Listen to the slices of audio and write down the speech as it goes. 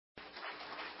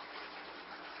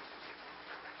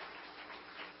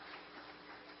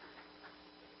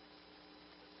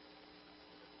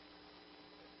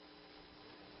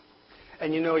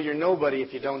And you know you're nobody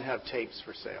if you don't have tapes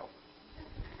for sale.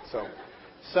 So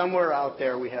somewhere out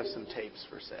there we have some tapes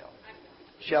for sale.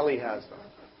 Shelley has them.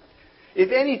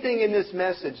 If anything in this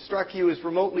message struck you as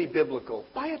remotely biblical,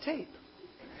 buy a tape.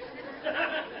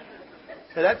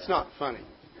 Now, that's not funny.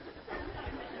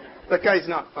 That guy's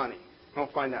not funny. I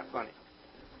don't find that funny.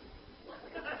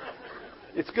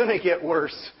 It's going to get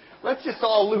worse. Let's just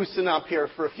all loosen up here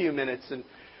for a few minutes and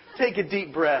take a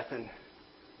deep breath and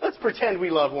let's pretend we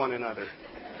love one another.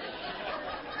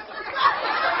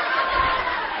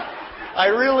 I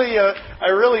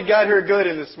really got her good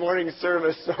in this morning's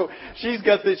service, so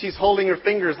she's holding her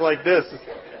fingers like this.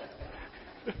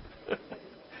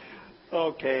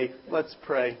 Okay, let's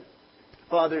pray.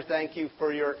 Father, thank you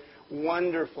for your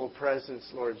wonderful presence,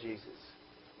 Lord Jesus.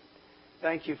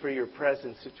 Thank you for your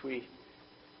presence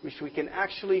which we can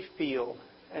actually feel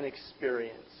and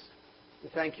experience.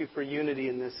 And thank you for unity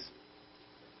in this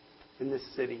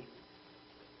city.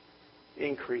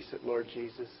 Increase it, Lord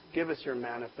Jesus. Give us your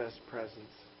manifest presence.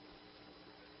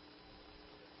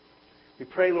 We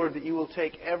pray, Lord, that you will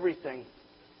take everything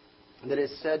that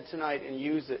is said tonight and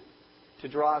use it to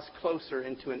draw us closer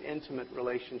into an intimate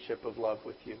relationship of love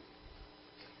with you.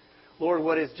 Lord,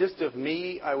 what is just of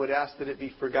me, I would ask that it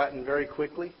be forgotten very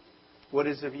quickly. What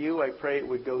is of you, I pray it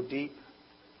would go deep,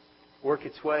 work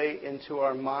its way into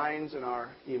our minds and our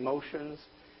emotions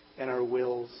and our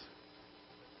wills,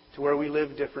 to where we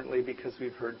live differently because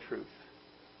we've heard truth.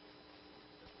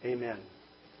 Amen.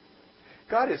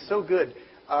 God is so good.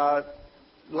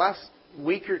 Last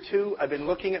week or two, I've been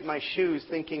looking at my shoes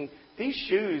thinking, these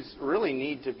shoes really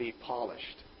need to be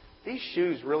polished. These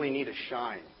shoes really need a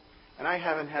shine. And I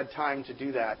haven't had time to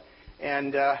do that.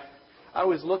 And I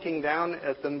was looking down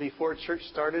at them before church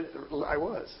started. I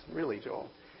was, really, Joel.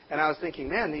 And I was thinking,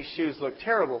 man, these shoes look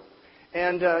terrible.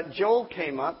 And Joel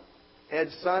came up,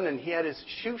 Ed's son, and he had his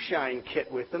shoe shine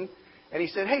kit with him. And he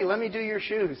said, hey, let me do your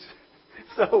shoes.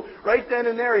 So right then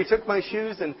and there, he took my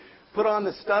shoes and put on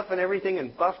the stuff and everything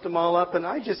and buffed them all up. And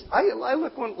I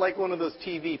look like one of those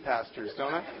TV pastors,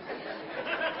 don't I?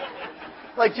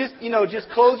 Like just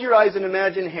close your eyes and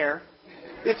imagine hair.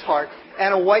 It's hard.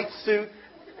 And a white suit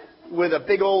with a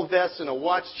big old vest and a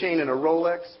watch chain and a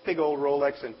Rolex, big old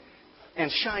Rolex,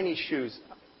 and shiny shoes.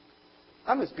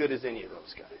 I'm as good as any of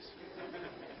those guys.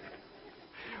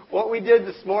 What we did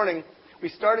this morning, we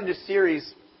started a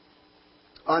series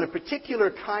on a particular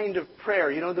kind of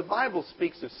prayer. You know, the Bible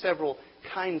speaks of several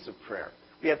kinds of prayer.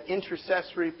 We have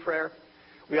intercessory prayer.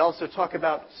 We also talk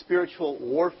about spiritual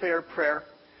warfare prayer.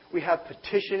 We have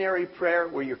petitionary prayer,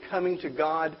 where you're coming to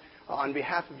God on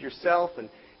behalf of yourself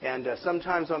and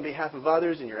sometimes on behalf of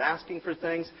others, and you're asking for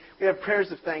things. We have prayers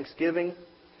of thanksgiving.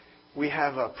 We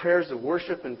have prayers of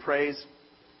worship and praise.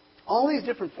 All these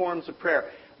different forms of prayer.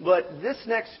 But this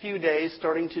next few days,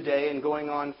 starting today and going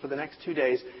on for the next 2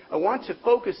 days, I want to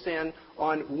focus in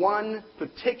on one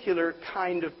particular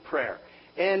kind of prayer.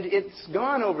 And it's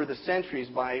gone over the centuries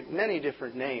by many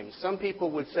different names. Some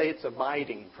people would say it's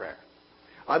abiding prayer.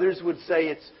 Others would say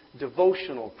it's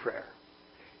devotional prayer.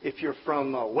 If you're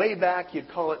from way back, you'd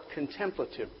call it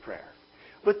contemplative prayer.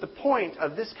 But the point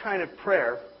of this kind of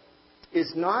prayer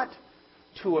is not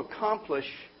to accomplish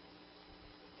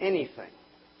anything.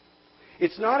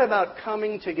 It's not about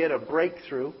coming to get a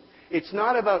breakthrough. It's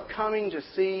not about coming to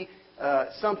see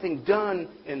something done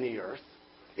in the earth.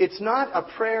 It's not a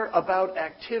prayer about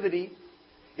activity.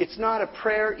 It's not a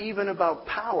prayer even about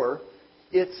power.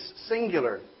 It's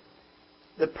singular.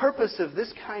 The purpose of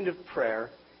this kind of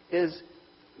prayer is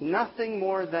nothing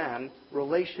more than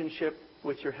relationship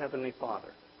with your Heavenly Father.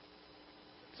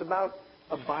 It's about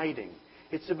abiding.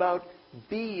 It's about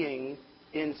being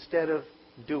instead of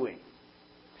doing.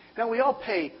 Now, we all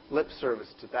pay lip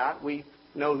service to that. We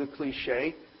know the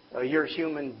cliche, you're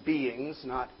human beings,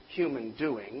 not human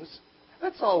doings.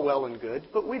 That's all well and good,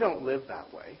 but we don't live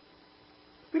that way.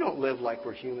 We don't live like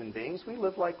we're human beings. We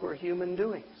live like we're human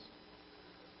doings.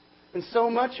 And so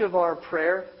much of our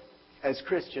prayer as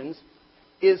Christians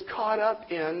is caught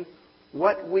up in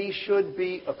what we should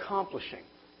be accomplishing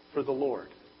for the Lord.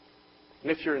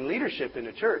 And if you're in leadership in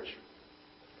a church,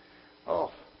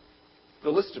 the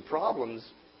list of problems.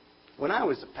 When I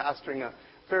was pastoring a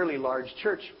fairly large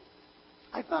church,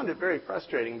 I found it very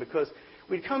frustrating because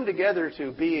we'd come together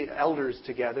to be elders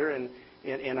together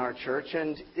in our church,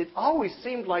 and it always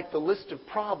seemed like the list of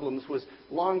problems was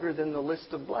longer than the list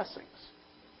of blessings.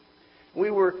 We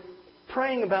were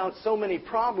praying about so many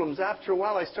problems. After a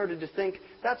while, I started to think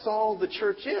that's all the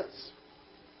church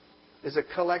is a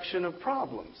collection of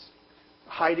problems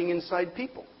hiding inside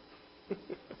people.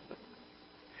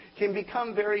 Can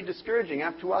become very discouraging.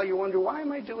 After a while, you wonder, why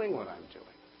am I doing what I'm doing?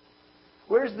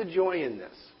 Where's the joy in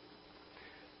this?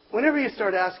 Whenever you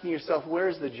start asking yourself,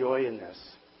 where's the joy in this?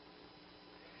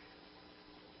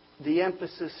 The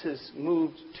emphasis has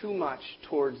moved too much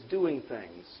towards doing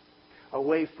things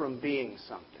away from being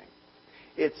something.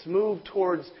 It's moved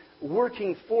towards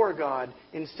working for God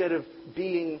instead of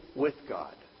being with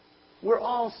God. We're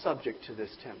all subject to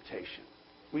this temptation.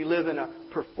 We live in a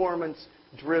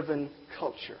performance-driven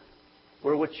culture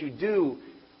where what you do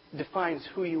defines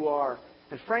who you are.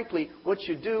 And frankly, what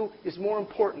you do is more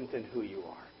important than who you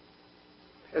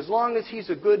are. As long as he's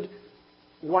a good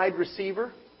wide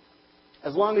receiver,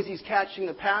 as long as he's catching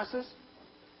the passes,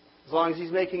 as long as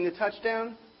he's making the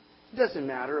touchdown, it doesn't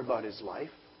matter about his life.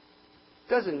 It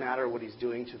doesn't matter what he's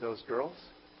doing to those girls.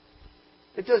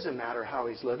 It doesn't matter how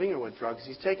he's living or what drugs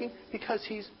he's taking because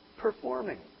he's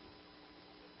performing.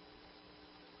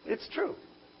 It's true.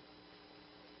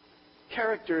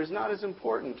 Character is not as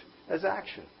important as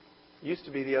action. It used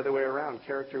to be the other way around.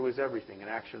 Character was everything and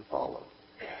action followed.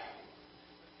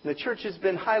 And the church has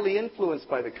been highly influenced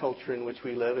by the culture in which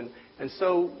we live, and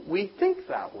so we think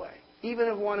that way, even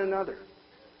of one another.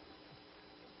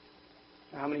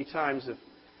 How many times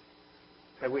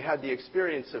have we had the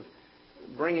experience of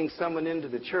bringing someone into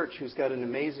the church who's got an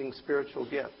amazing spiritual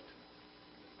gift,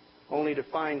 only to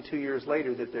find 2 years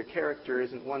later that their character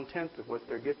isn't 1/10 of what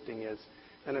their gifting is?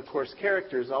 And of course,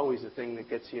 character is always the thing that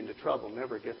gets you into trouble,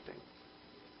 never gifting.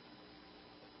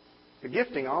 The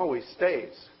gifting always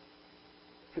stays.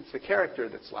 It's the character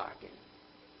that's lacking.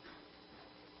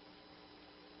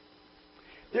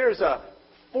 There's a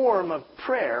form of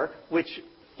prayer which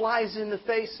flies in the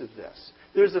face of this.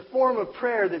 There's a form of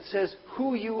prayer that says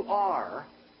who you are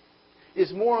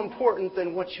is more important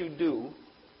than what you do.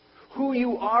 Who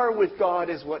you are with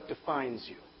God is what defines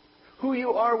you. Who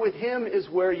you are with Him is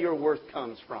where your worth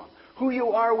comes from. Who you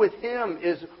are with Him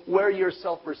is where your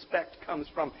self-respect comes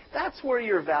from. That's where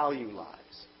your value lies.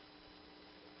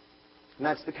 And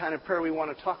that's the kind of prayer we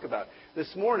want to talk about.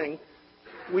 This morning,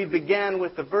 we began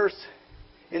with the verse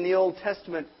in the Old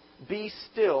Testament, "Be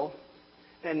still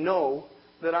and know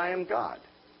that I am God."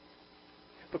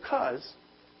 Because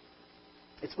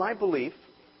it's my belief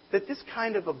that this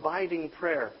kind of abiding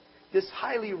prayer, this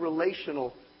highly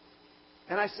relational,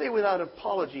 and I say without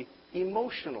apology,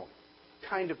 emotional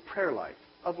kind of prayer life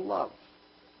of love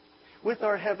with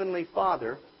our Heavenly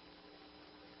Father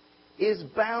is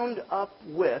bound up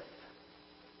with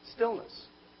stillness.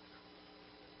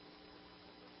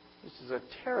 This is a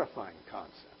terrifying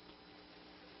concept.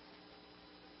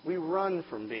 We run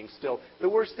from being still. The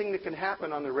worst thing that can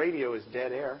happen on the radio is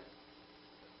dead air.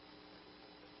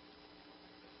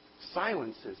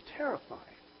 Silence is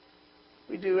terrifying.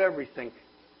 We do everything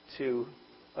to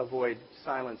avoid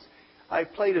silence. I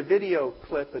played a video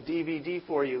clip, a DVD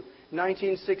for you.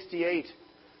 1968,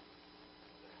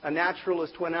 a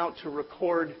naturalist went out to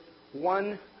record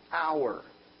 1 hour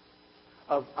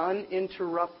of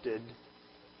uninterrupted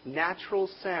natural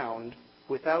sound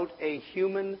without a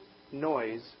human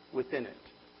noise within it.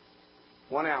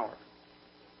 1 hour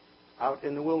out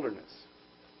in the wilderness.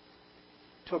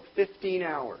 Took 15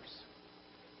 hours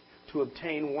to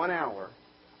obtain 1 hour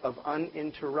of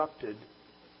uninterrupted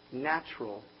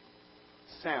natural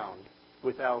sound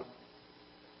without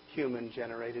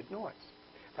human-generated noise.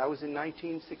 That was in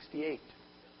 1968.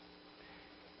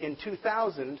 In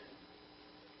 2000,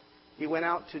 he went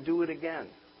out to do it again.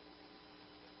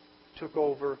 Took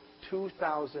over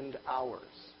 2,000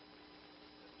 hours.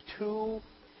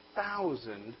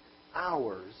 2,000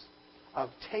 hours of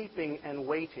taping and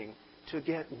waiting to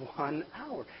get 1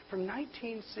 hour. From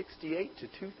 1968 to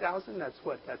 2000, that's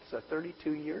what? That's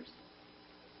 32 years?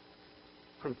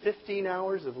 From 15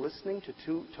 hours of listening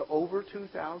to over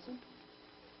 2,000?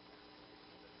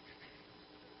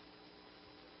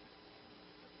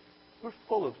 We're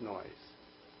full of noise.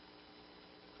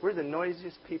 We're the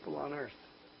noisiest people on earth.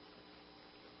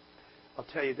 I'll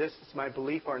tell you this, it's my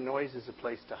belief our noise is a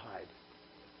place to hide.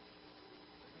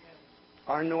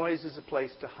 Our noise is a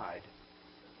place to hide.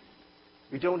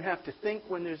 We don't have to think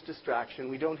when there's distraction.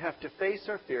 We don't have to face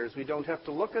our fears. We don't have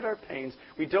to look at our pains.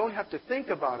 We don't have to think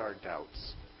about our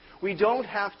doubts. We don't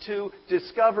have to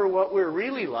discover what we're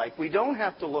really like. We don't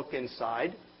have to look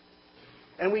inside.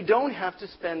 And we don't have to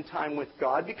spend time with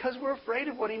God because we're afraid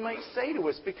of what He might say to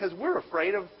us, because we're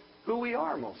afraid of who we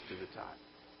are most of the time.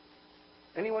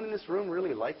 Anyone in this room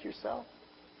really like yourself?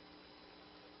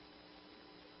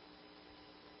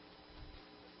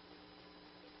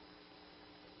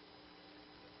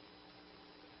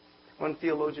 One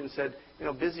theologian said,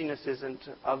 busyness isn't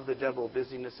of the devil,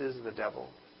 busyness is the devil.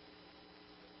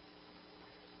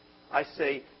 I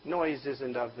say noise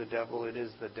isn't of the devil, it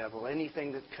is the devil.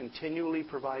 Anything that continually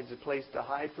provides a place to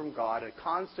hide from God, a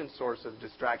constant source of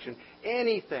distraction,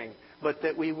 anything but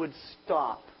that we would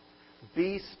stop,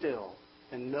 be still,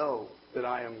 and know that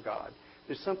I am God.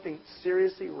 There's something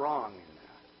seriously wrong in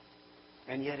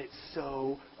that. And yet it's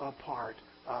so a part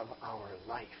of our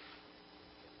life.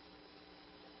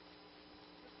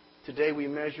 Today we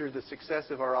measure the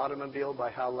success of our automobile by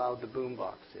how loud the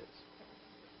boombox is.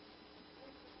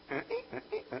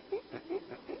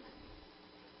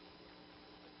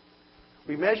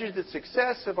 We measure the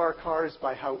success of our cars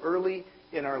by how early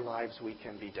in our lives we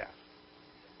can be deaf.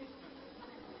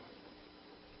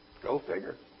 Go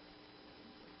figure.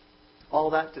 All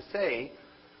that to say,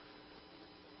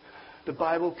 the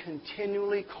Bible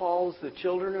continually calls the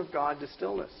children of God to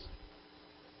stillness.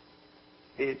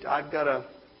 I've got a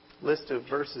list of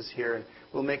verses here, and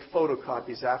we'll make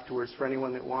photocopies afterwards for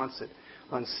anyone that wants it,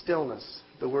 on stillness,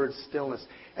 the word stillness.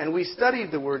 And we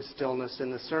studied the word stillness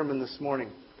in the sermon this morning.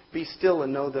 Be still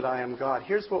and know that I am God.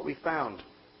 Here's what we found,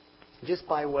 just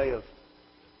by way of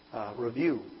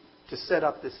review, to set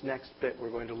up this next bit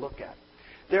we're going to look at.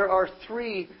 There are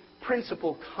three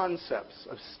principal concepts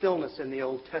of stillness in the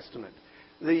Old Testament.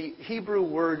 The Hebrew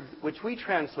word, which we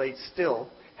translate still,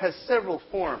 has several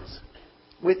forms,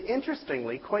 with,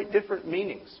 interestingly, quite different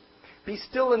meanings. Be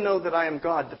still and know that I am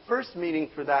God. The first meaning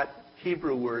for that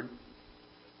Hebrew word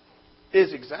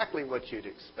is exactly what you'd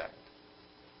expect.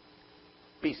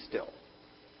 Be still.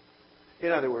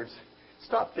 In other words,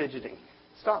 stop fidgeting.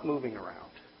 Stop moving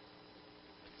around.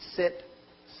 Sit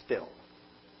still.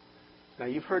 Now,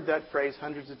 you've heard that phrase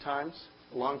hundreds of times.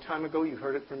 A long time ago, you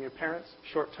heard it from your parents.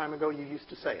 A short time ago, you used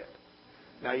to say it.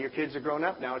 Now your kids are grown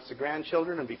up. Now it's the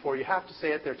grandchildren. And before you have to say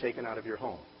it, they're taken out of your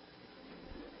home.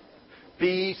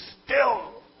 Be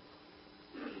still.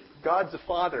 God's a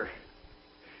father,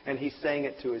 and He's saying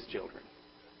it to His children.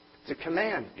 It's a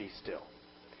command, be still.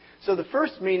 So the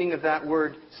first meaning of that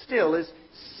word still is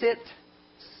sit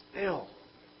still.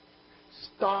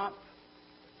 Stop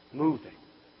moving.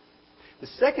 The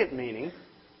second meaning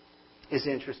is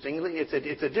interestingly,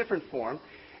 it's a different form,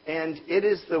 and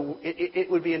it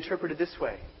would be interpreted this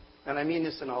way, and I mean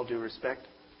this in all due respect.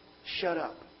 Shut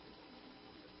up.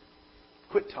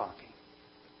 Quit talking.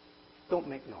 Don't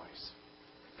make noise.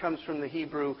 It comes from the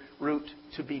Hebrew root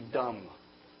to be dumb,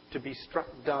 to be struck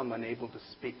dumb, unable to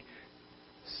speak.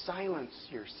 Silence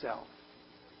yourself.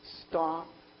 Stop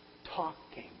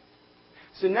talking.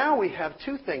 So now we have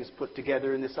two things put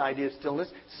together in this idea of stillness.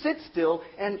 Sit still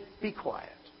and be quiet.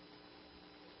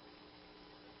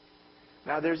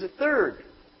 Now there's a third,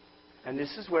 and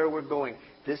this is where we're going.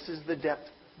 This is the depth.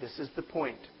 This is the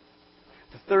point.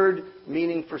 The third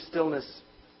meaning for stillness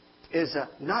is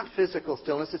not physical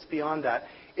stillness. It's beyond that.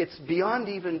 It's beyond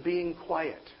even being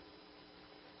quiet.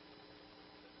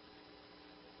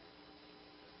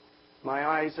 My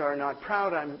eyes are not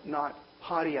proud. I'm not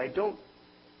haughty. I don't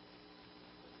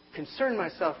concern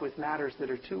myself with matters that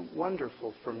are too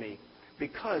wonderful for me,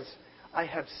 because I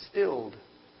have stilled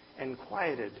and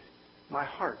quieted my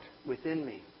heart within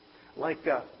me, like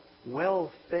a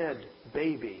well-fed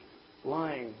baby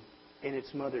lying in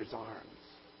its mother's arms.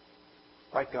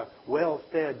 Like a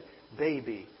well-fed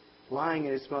baby lying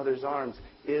in its mother's arms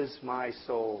is my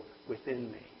soul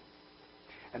within me.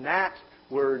 And that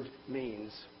word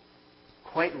means,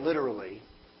 quite literally,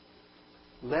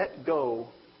 let go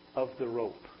of the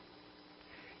rope.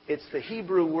 It's the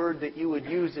Hebrew word that you would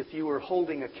use if you were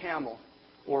holding a camel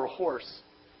or a horse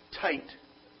tight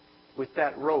with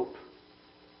that rope,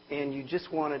 and you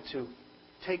just wanted to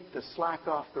take the slack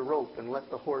off the rope and let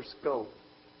the horse go.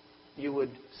 You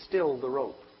would still the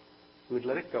rope. You would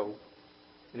let it go,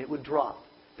 and it would drop.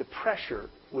 The pressure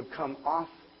would come off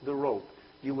the rope.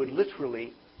 You would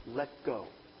literally let go.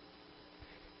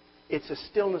 It's a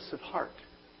stillness of heart.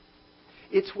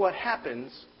 It's what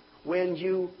happens when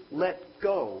you let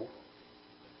go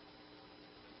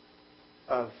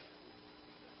of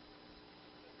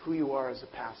who you are as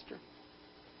a pastor,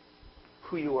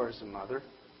 who you are as a mother,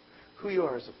 who you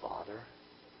are as a father,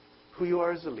 who you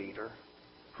are as a leader,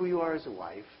 who you are as a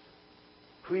wife,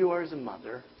 who you are as a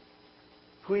mother,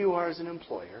 who you are as an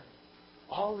employer.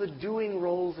 All the doing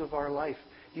roles of our life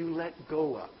you let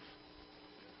go of.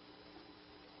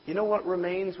 You know what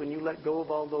remains when you let go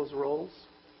of all those roles?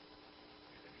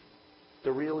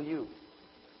 The real you.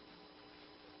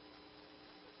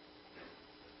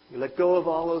 You let go of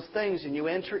all those things and you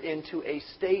enter into a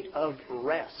state of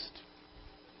rest.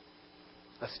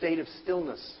 A state of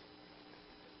stillness.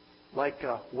 Like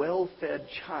a well-fed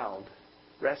child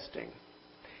resting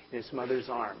in its mother's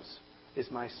arms is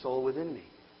my soul within me.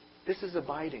 This is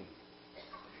abiding.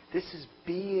 This is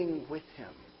being with Him.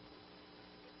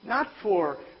 Not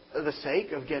for the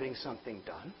sake of getting something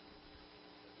done.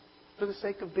 For the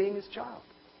sake of being His child.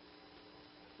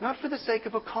 Not for the sake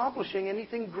of accomplishing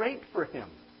anything great for Him.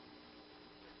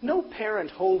 No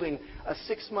parent holding a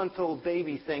 6-month-old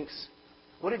baby thinks,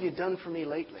 what have you done for me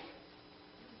lately?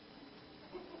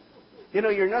 You know,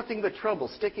 you're nothing but trouble,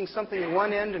 sticking something in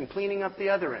one end and cleaning up the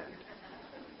other end.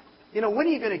 You know, when are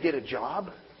you going to get a job?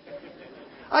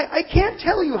 I can't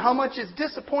tell you how much it's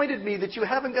disappointed me that you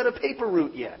haven't got a paper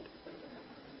route yet.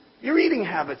 Your eating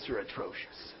habits are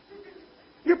atrocious.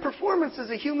 Your performance as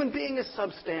a human being is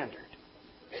substandard.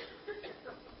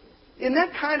 In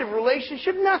that kind of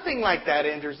relationship, nothing like that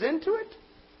enters into it.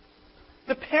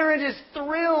 The parent is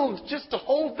thrilled just to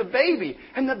hold the baby,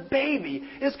 and the baby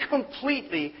is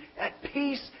completely at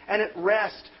peace and at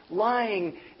rest,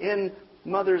 lying in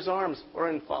mother's arms or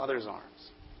in father's arms.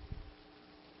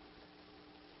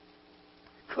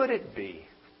 Could it be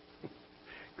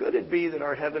that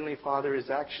our Heavenly Father is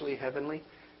actually heavenly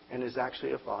and is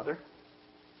actually a father?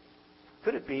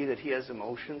 Could it be that He has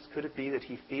emotions? Could it be that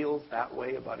He feels that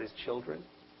way about His children?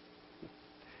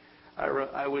 I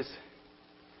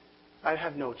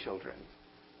have no children,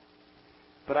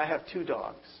 but I have 2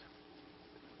 dogs.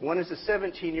 One is a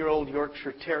 17-year-old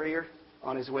Yorkshire Terrier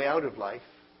on his way out of life,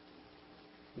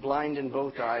 blind in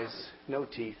both eyes, no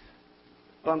teeth,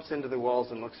 bumps into the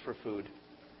walls and looks for food.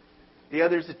 The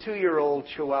other is a 2-year-old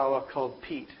Chihuahua called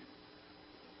Pete,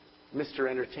 Mr.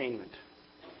 Entertainment,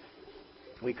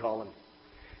 we call him.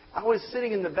 I was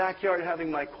sitting in the backyard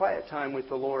having my quiet time with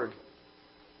the Lord,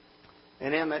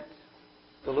 and Emmett,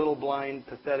 the little blind,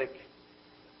 pathetic,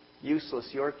 useless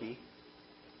Yorkie,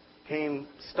 came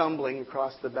stumbling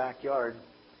across the backyard,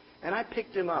 and I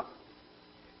picked him up,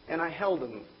 and I held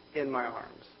him in my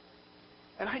arms.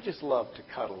 And I just love to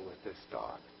cuddle with this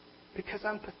dog, because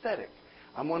I'm pathetic.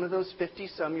 I'm one of those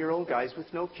 50-some-year-old guys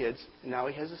with no kids, and now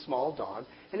he has a small dog,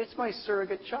 and it's my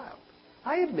surrogate child.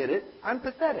 I admit it, I'm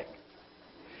pathetic.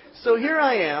 So here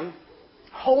I am,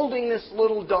 holding this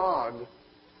little dog,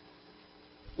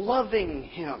 loving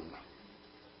him,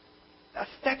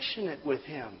 affectionate with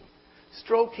him,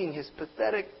 stroking his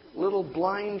pathetic little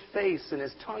blind face and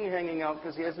his tongue hanging out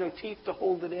because he has no teeth to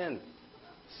hold it in.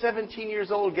 17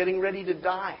 years old, getting ready to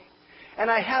die. And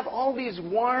I have all these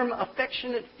warm,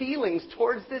 affectionate feelings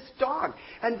towards this dog.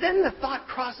 And then the thought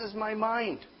crosses my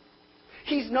mind.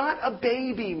 He's not a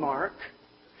baby, Mark.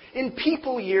 In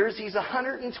people years, he's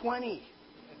 120.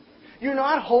 You're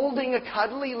not holding a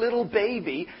cuddly little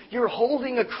baby. You're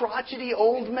holding a crotchety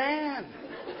old man.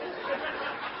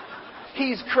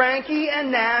 He's cranky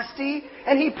and nasty,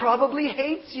 and he probably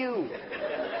hates you.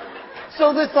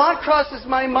 So the thought crosses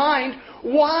my mind,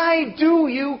 why do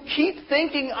you keep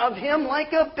thinking of him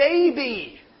like a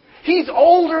baby? He's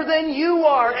older than you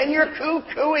are, and you're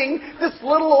coo-cooing this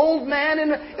little old man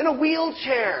in a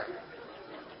wheelchair.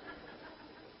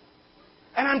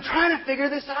 And I'm trying to figure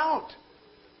this out.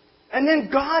 And then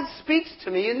God speaks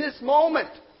to me in this moment.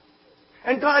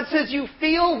 And God says, you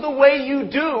feel the way you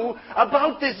do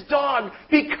about this dog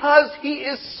because he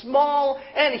is small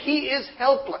and he is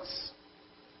helpless.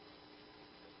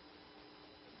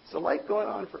 Is the light going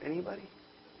on for anybody?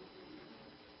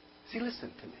 See,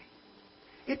 listen to me.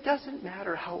 It doesn't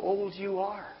matter how old you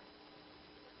are.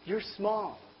 You're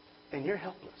small and you're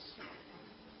helpless.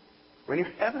 When your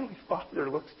Heavenly Father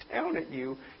looks down at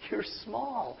you, you're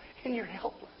small and you're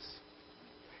helpless.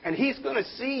 And He's going to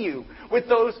see you with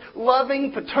those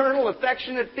loving, paternal,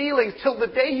 affectionate feelings till the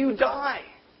day you die.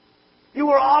 You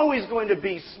are always going to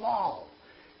be small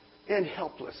and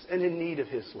helpless and in need of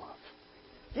His love.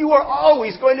 You are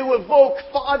always going to evoke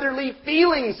fatherly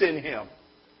feelings in Him.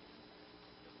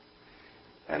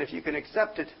 And if you can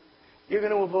accept it, you're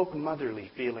going to evoke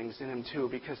motherly feelings in Him too,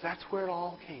 because that's where it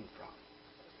all came from.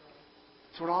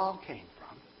 That's where it all came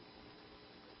from.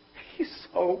 He's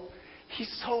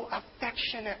so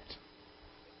affectionate.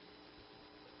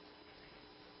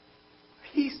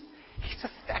 He's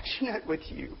affectionate with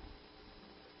you.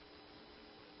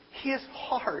 His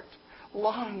heart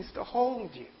longs to hold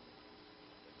you.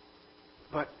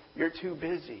 But you're too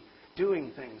busy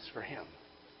doing things for Him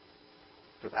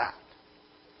for that.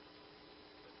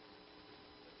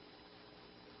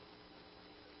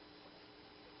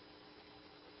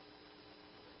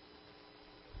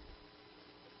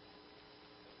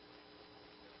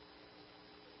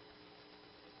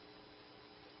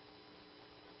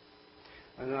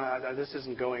 This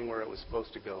isn't going where it was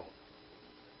supposed to go.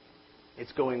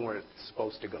 It's going where it's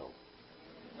supposed to go.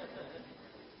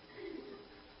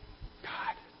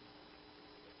 God.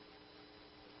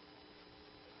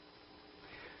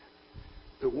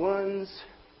 The ones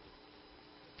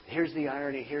Here's the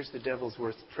irony. Here's the devil's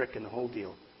worst trick in the whole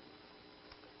deal.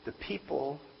 The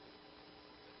people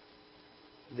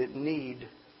that need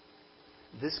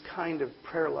this kind of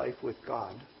prayer life with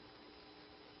God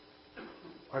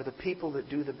are the people that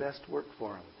do the best work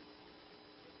for Him.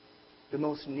 The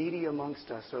most needy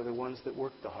amongst us are the ones that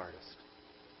work the hardest.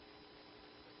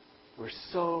 We're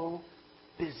so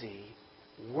busy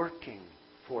working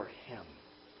for Him.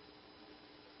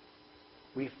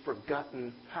 We've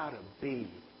forgotten how to be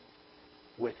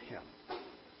with Him.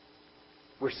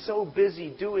 We're so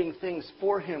busy doing things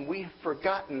for Him, we have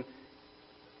forgotten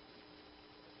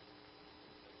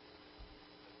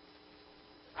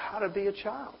how to be a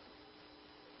child.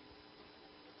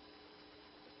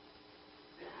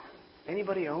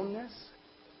 Anybody own this?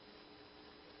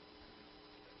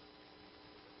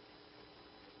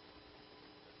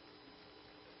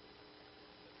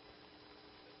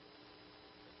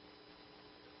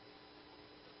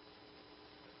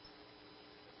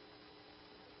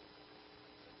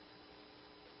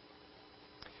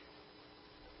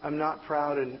 I'm not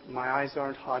proud and my eyes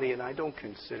aren't haughty, and I don't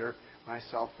consider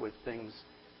myself with things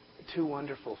too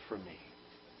wonderful for me.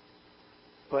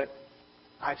 But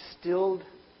I've stilled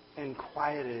and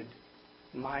quieted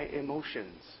my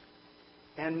emotions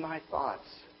and my thoughts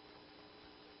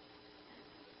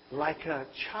like a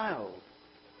child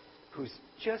who's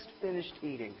just finished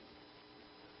eating.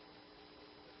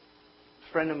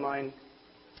 A friend of mine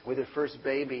with her first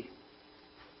baby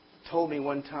told me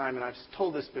one time, and I've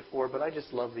told this before, but I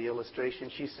just love the illustration.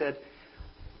 She said,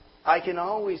 I can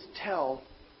always tell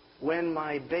when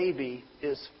my baby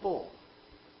is full.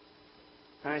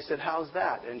 And I said, how's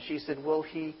that? And she said, well,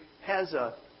 he has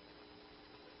a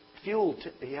fuel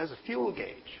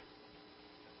gauge.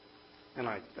 And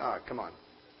come on.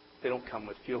 They don't come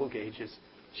with fuel gauges.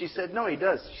 She said, no, he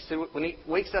does. She said, when he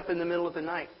wakes up in the middle of the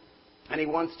night and he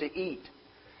wants to eat,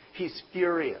 he's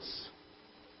furious.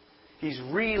 He's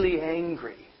really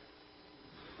angry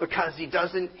because he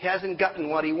hasn't gotten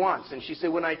what he wants. And she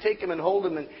said, when I take him and hold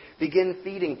him and begin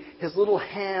feeding, his little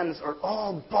hands are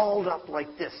all balled up like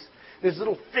this. His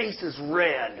little face is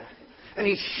red. And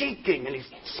he's shaking and he's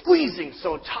squeezing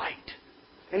so tight.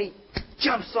 And he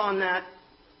jumps on that.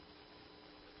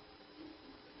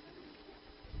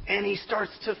 And he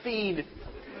starts to feed.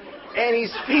 And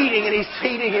he's feeding and he's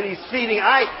feeding and he's feeding.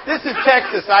 This is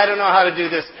Texas. I don't know how to do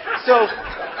this. So,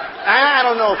 I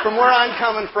don't know. From where I'm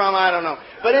coming from, I don't know.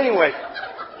 But anyway,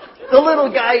 the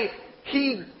little guy,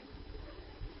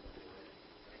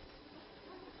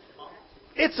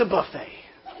 it's a buffet.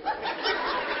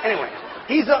 Anyway,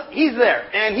 he's there,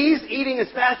 and he's eating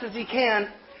as fast as he can,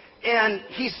 and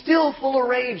he's still full of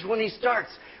rage when he starts,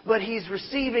 but he's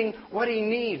receiving what he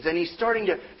needs, and he's starting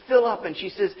to fill up. And she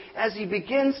says, as he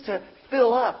begins to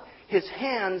fill up, his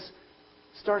hands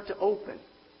start to open.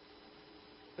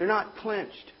 They're not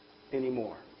clenched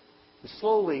anymore. And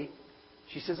slowly,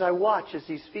 she says, I watch as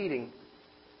he's feeding,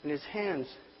 and his hands,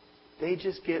 they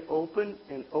just get open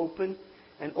and open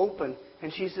and open.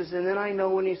 And she says, and then I know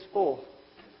when he's full,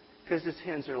 because his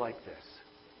hands are like this.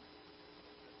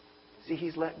 See,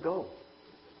 he's let go.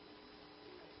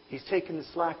 He's taken the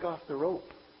slack off the rope.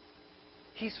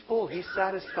 He's full. He's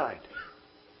satisfied.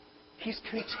 He's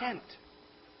content.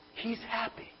 He's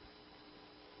happy.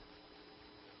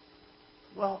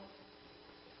 Well,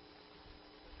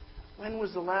 when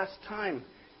was the last time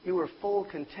you were full,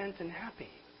 content, and happy?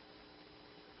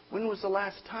 When was the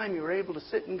last time you were able to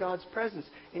sit in God's presence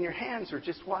and your hands were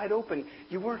just wide open?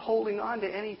 You weren't holding on to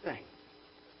anything.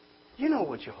 You know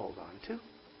what you hold on to.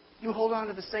 You hold on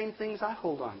to the same things I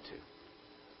hold on to.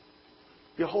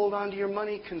 You hold on to your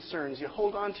money concerns. You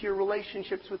hold on to your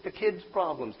relationships with the kids'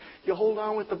 problems. You hold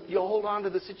on to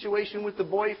the situation with the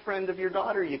boyfriend of your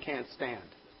daughter you can't stand.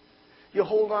 You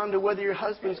hold on to whether your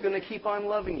husband's going to keep on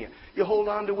loving you. You hold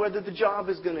on to whether the job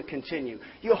is going to continue.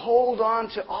 You hold on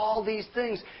to all these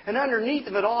things. And underneath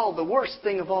of it all, the worst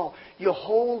thing of all, you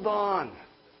hold on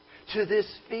to this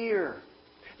fear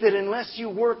that unless you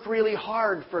work really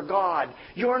hard for God,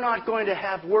 you're not going to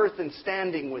have worth in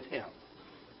standing with Him.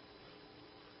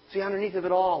 See, underneath of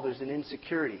it all, there's an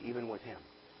insecurity even with Him.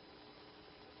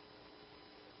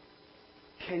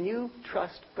 Can you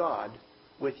trust God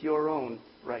with your own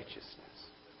righteousness?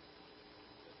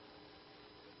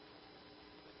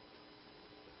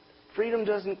 Freedom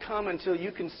doesn't come until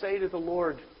you can say to the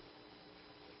Lord,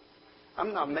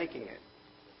 I'm not making it.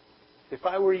 If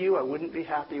I were you, I wouldn't be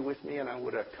happy with me and I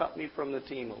would have cut me from the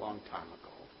team a long time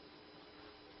ago.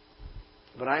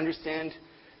 But I understand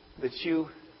that you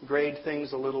grade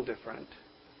things a little different.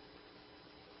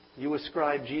 You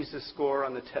ascribe Jesus' score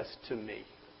on the test to me.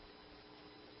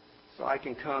 So I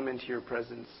can come into your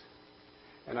presence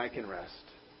and I can rest.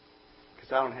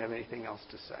 Because I don't have anything else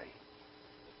to say.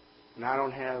 And I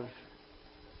don't have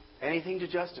anything to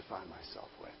justify myself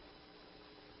with.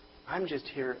 I'm just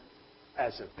here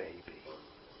as a baby.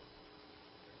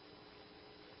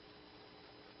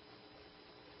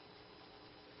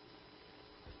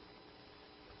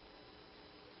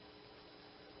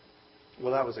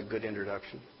 Well, that was a good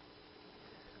introduction.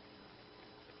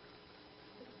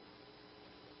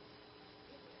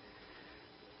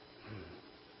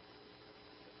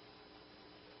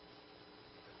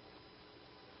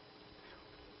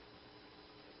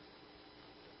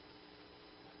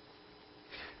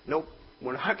 Nope,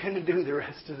 we're not going to do the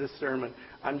rest of the sermon.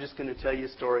 I'm just going to tell you a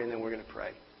story and then we're going to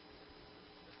pray.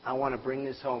 I want to bring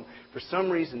this home. For some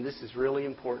reason, this is really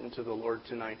important to the Lord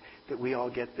tonight, that we all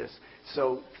get this.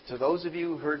 So, to those of you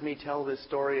who heard me tell this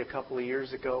story a couple of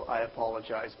years ago, I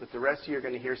apologize. But the rest of you are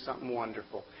going to hear something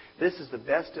wonderful. This is the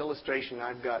best illustration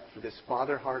I've got for this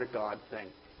Father, Heart of God thing.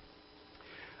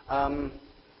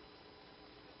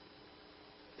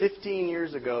 15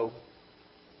 years ago,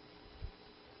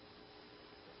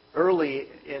 early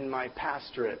in my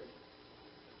pastorate,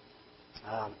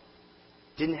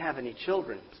 didn't have any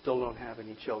children. Still don't have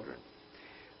any children.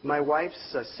 My wife's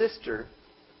sister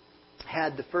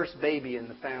had the first baby in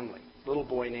the family, a little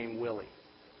boy named Willie.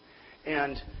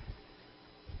 And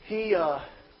he's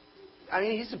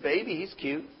a baby. He's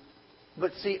cute.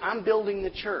 But see, I'm building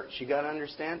the church. You got to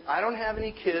understand. I don't have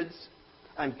any kids.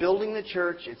 I'm building the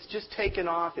church. It's just taken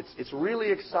off. It's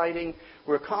really exciting.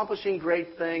 We're accomplishing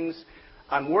great things.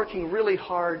 I'm working really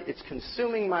hard. It's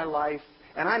consuming my life.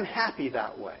 And I'm happy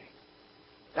that way.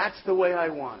 That's the way I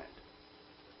want it.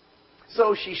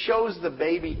 So she shows the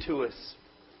baby to us.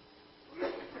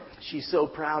 She's so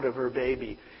proud of her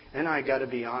baby. And I got to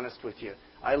be honest with you.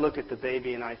 I look at the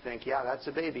baby and I think, yeah, that's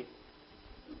a baby.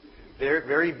 They're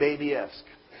very baby-esque.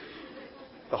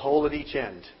 The hole at each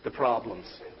end, the problems.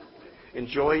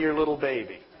 Enjoy your little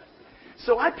baby.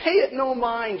 So I pay it no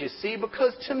mind, you see,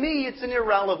 because to me it's an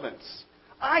irrelevance.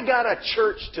 I got a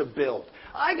church to build.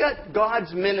 I got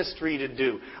God's ministry to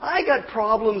do. I got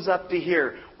problems up to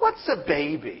here. What's a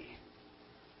baby?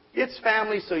 It's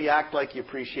family, so you act like you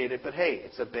appreciate it, but hey,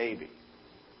 it's a baby.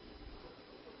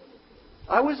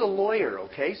 I was a lawyer,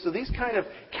 okay? So these kind of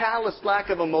callous lack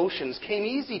of emotions came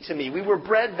easy to me. We were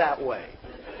bred that way.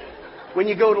 When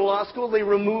you go to law school, they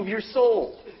remove your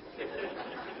soul.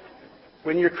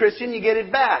 When you're Christian, you get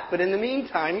it back. But in the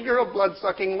meantime, you're a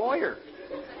blood-sucking lawyer.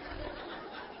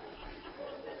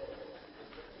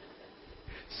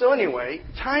 So anyway,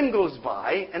 time goes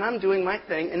by, and I'm doing my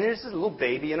thing, and there's this little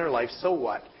baby in her life, so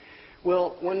what?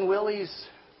 Well, when Willie's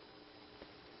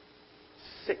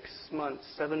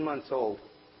 7 months old,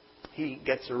 he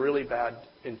gets a really bad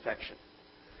infection.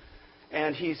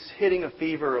 And he's hitting a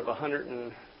fever of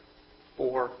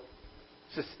 104,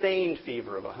 sustained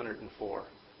fever of 104.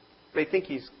 They think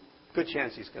good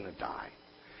chance he's going to die.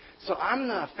 So I'm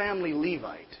the family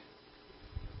Levite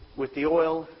with the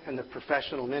oil and the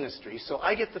professional ministry. So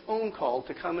I get the phone call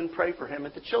to come and pray for him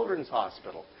at the children's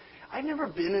hospital. I'd never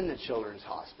been in the children's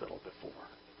hospital before.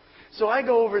 So I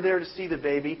go over there to see the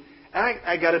baby. And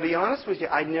I got to be honest with you,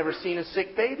 I'd never seen a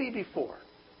sick baby before.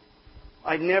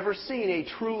 I'd never seen a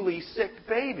truly sick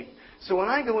baby. So when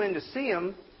I go in to see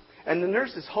him, and the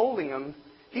nurse is holding him,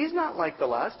 he's not like the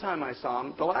last time I saw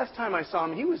him. The last time I saw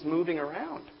him, he was moving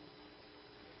around.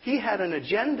 He had an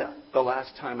agenda the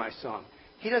last time I saw him.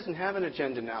 He doesn't have an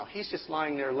agenda now. He's just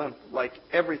lying there limp, like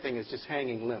everything is just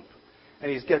hanging limp. And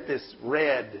he's got this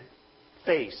red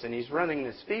face, and he's running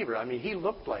this fever. I mean, he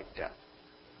looked like death.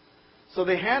 So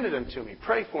they handed him to me.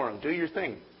 Pray for him. Do your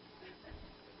thing.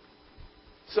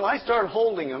 So I start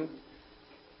holding him,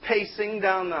 pacing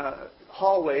down the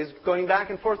hallways, going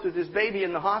back and forth with this baby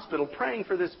in the hospital, praying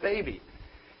for this baby.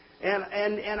 And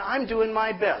I'm doing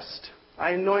my best.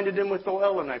 I anointed him with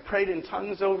oil, and I prayed in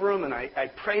tongues over him, and I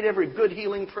prayed every good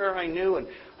healing prayer I knew, and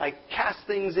I cast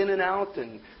things in and out,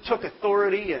 and took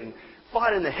authority, and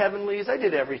fought in the heavenlies. I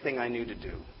did everything I knew to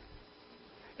do.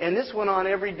 And this went on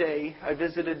every day. I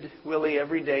visited Willie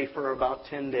every day for about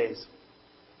 10 days.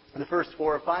 The first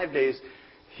 4 or 5 days,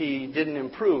 he didn't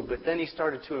improve, but then he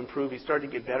started to improve. He started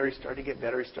to get better. He started to get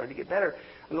better. He started to get better.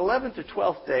 On the 11th or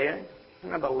 12th day,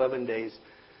 about 11 days,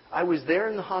 I was there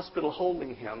in the hospital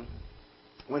holding him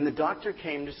when the doctor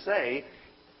came to say,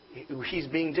 he's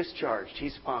being discharged.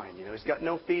 He's fine. You know, he's got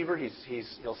no fever.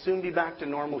 He'll soon be back to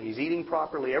normal. He's eating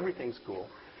properly. Everything's cool.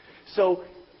 So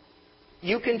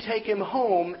you can take him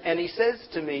home, and he says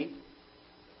to me,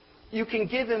 you can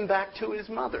give him back to his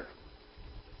mother.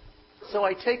 So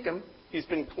I take him. He's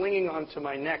been clinging onto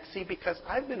my neck. See, because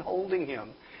I've been holding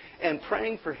him and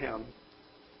praying for him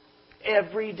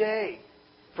every day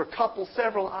for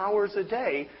several hours a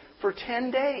day for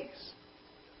 10 days.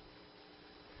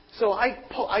 So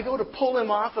I go to pull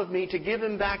him off of me to give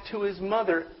him back to his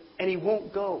mother, and he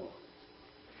won't go.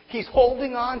 He's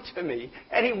holding on to me,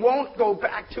 and he won't go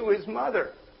back to his mother.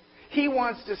 He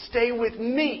wants to stay with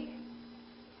me.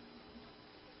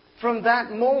 From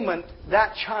that moment,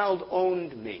 that child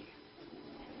owned me.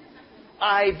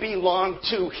 I belong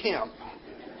to him.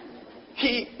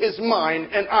 He is mine,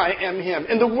 and I am him.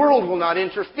 And the world will not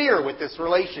interfere with this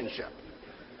relationship.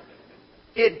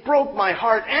 It broke my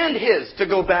heart and his to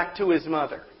go back to his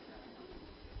mother.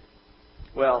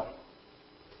 Well,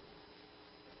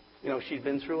 she'd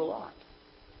been through a lot.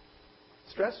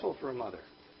 Stressful for a mother.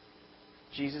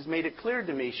 Jesus made it clear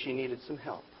to me she needed some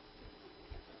help.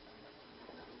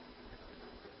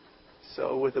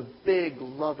 So with a big,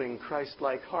 loving,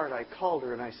 Christ-like heart, I called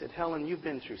her and I said, Helen, you've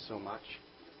been through so much.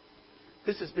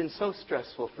 This has been so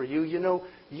stressful for you.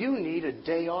 You need a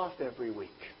day off every week.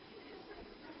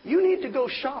 You need to go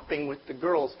shopping with the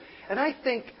girls. And I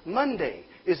think Monday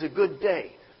is a good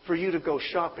day for you to go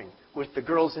shopping with the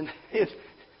girls. And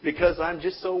because I'm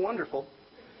just so wonderful,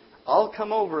 I'll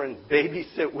come over and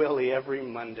babysit Willie every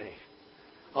Monday.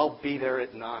 I'll be there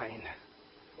at 9.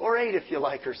 Or 8 if you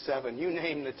like, or 7. You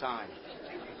name the time.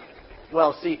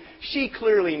 Well, see, she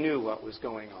clearly knew what was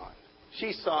going on.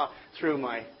 She saw through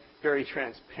my very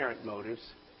transparent motives.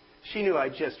 She knew I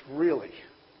just really,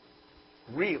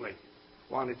 really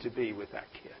wanted to be with that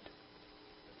kid.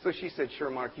 So she said, sure,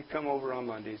 Mark, you come over on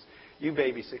Mondays. You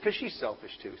babysit. Because she's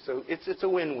selfish, too. So it's a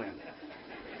win-win.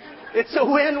 It's a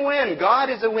win-win. God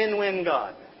is a win-win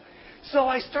God. So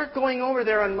I start going over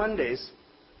there on Mondays.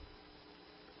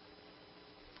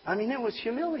 It was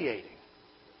humiliating.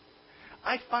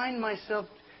 I find myself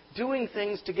doing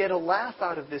things to get a laugh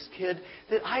out of this kid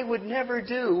that I would never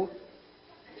do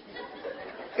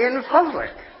in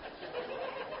public.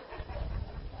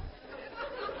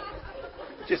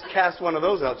 Just cast one of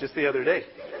those out just the other day.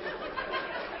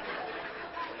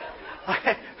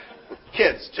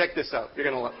 Kids, check this out. You're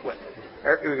going to love it.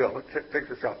 Here we go. Check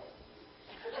this out.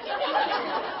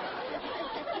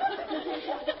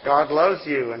 God loves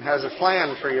you and has a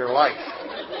plan for your life.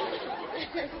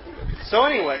 So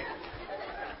anyway,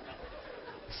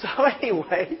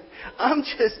 I'm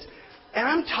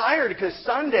tired because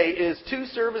Sunday is 2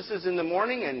 services in the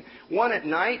morning and 1 at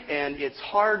night, and it's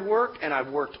hard work, and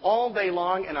I've worked all day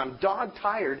long, and I'm dog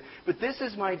tired, but this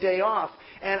is my day off,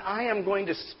 and I am going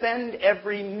to spend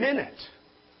every minute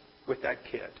with that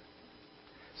kid.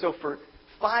 So for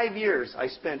 5 years, I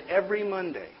spent every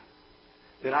Monday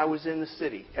that I was in the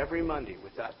city, every Monday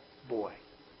with that boy.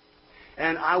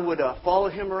 And I would follow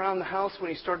him around the house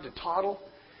when he started to toddle,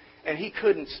 and he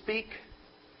couldn't speak,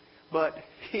 but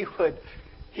he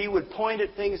would point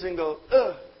at things and go,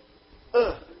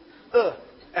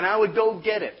 and I would go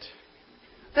get it.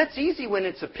 That's easy when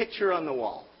it's a picture on the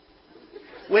wall.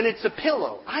 When it's a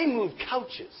pillow, I moved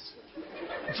couches.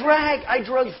 I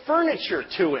drug furniture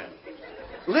to him.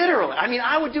 Literally.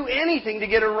 I would do anything to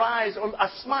get a rise or a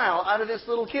smile out of this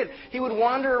little kid. He would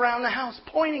wander around the house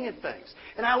pointing at things.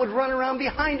 And I would run around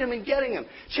behind him and getting him,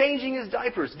 changing his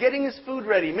diapers, getting his food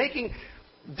ready, making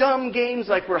dumb games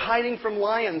like we're hiding from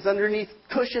lions underneath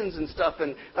cushions and stuff,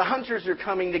 and the hunters are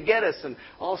coming to get us, and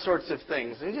all sorts of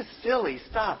things. And just silly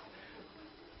stuff.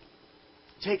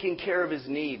 Taking care of his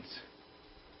needs.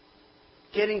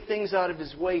 Getting things out of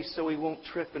his way so he won't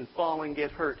trip and fall and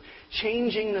get hurt.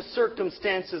 Changing the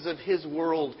circumstances of his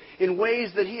world in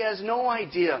ways that he has no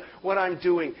idea what I'm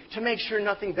doing to make sure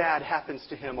nothing bad happens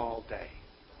to him all day.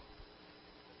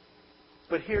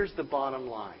 But here's the bottom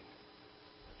line.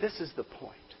 This is the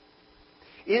point.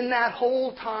 In that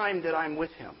whole time that I'm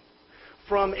with him,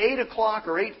 from 8 o'clock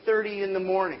or 8:30 in the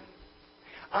morning,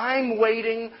 I'm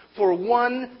waiting for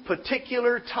one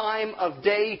particular time of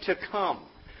day to come.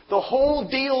 The whole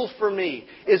deal for me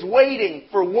is waiting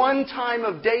for one time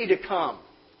of day to come.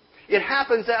 It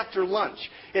happens after lunch.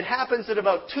 It happens at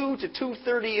about 2 to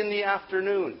 2:30 in the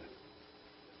afternoon.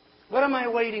 What am I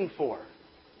waiting for?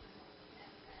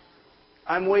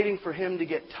 I'm waiting for him to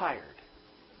get tired.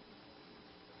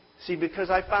 See, because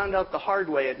I found out the hard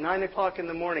way, at 9 o'clock in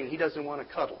the morning, he doesn't want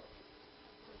to cuddle.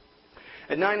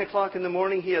 At 9 o'clock in the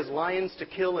morning, he has lions to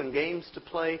kill and games to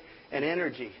play and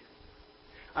energy.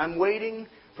 I'm waiting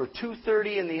for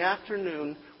 2:30 in the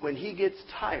afternoon when he gets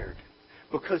tired.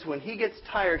 Because when he gets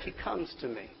tired, he comes to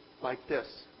me like this.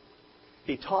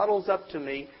 He toddles up to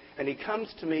me, and he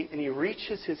comes to me, and he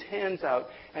reaches his hands out,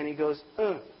 and he goes,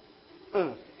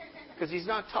 because he's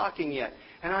not talking yet.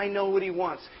 And I know what he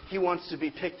wants. He wants to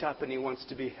be picked up, and he wants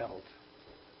to be held.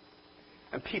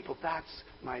 And people, that's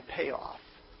my payoff.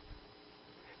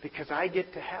 because I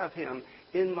get to have Him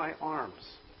in my arms.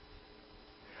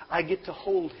 I get to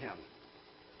hold Him.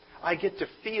 I get to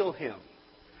feel Him.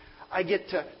 I get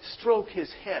to stroke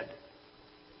His head.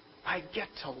 I get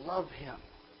to love Him.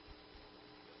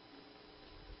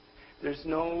 There's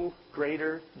no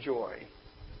greater joy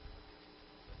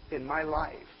in my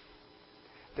life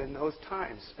than those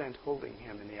times spent holding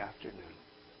Him in the afternoon.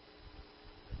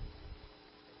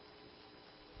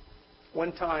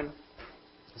 One time,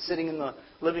 sitting in the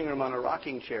living room on a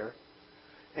rocking chair,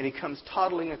 and He comes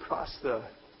toddling across the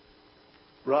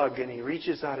rug, and He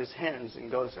reaches out His hands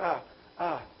and goes, ah,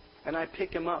 ah. And I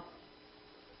pick Him up,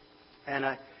 and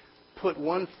I put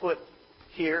one foot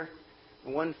here,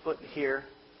 one foot here,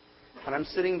 and I'm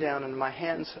sitting down, and my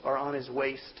hands are on His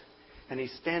waist, and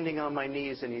He's standing on my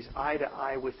knees, and He's eye to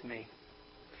eye with me.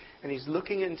 And He's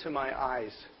looking into my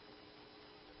eyes,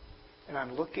 and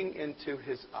I'm looking into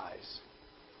His eyes.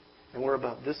 And we're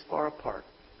about this far apart.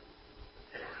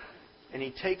 And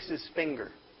He takes His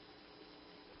finger,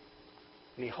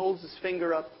 and He holds His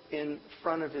finger up in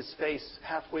front of His face,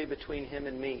 halfway between Him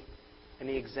and me. And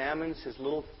He examines His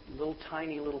little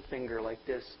tiny little finger like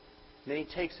this. And then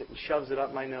He takes it and shoves it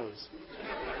up my nose.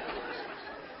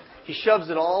 He shoves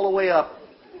it all the way up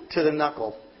to the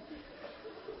knuckle.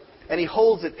 And He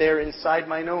holds it there inside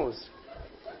my nose.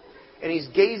 And He's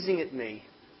gazing at me.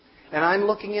 And I'm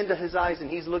looking into His eyes, and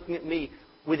He's looking at me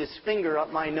with His finger up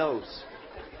my nose.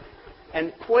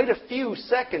 And quite a few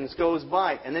seconds goes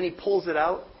by, and then He pulls it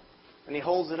out, and He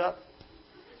holds it up,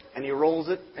 and He rolls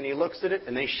it, and He looks at it,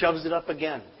 and then He shoves it up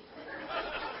again.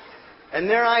 And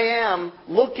there I am,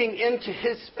 looking into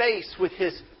His face with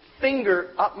His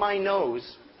finger up my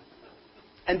nose.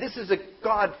 And this is a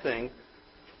God thing.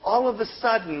 All of a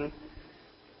sudden,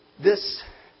 this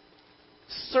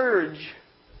surge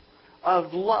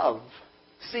of love.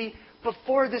 See,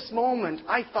 before this moment,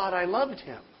 I thought I loved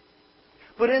Him.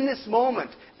 But in this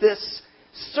moment, this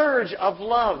surge of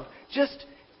love just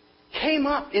came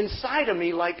up inside of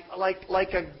me like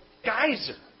a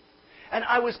geyser. And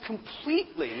I was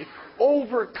completely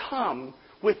overcome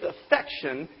with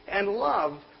affection and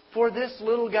love for this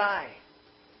little guy.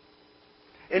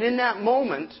 And in that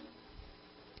moment,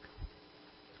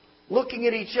 looking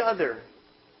at each other,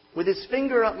 with His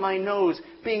finger up my nose,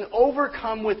 being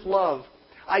overcome with love,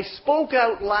 I spoke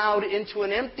out loud into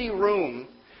an empty room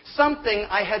something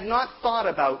I had not thought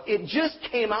about. It just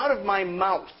came out of my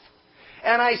mouth.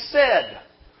 And I said,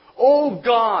 "Oh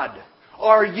God,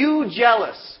 are you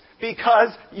jealous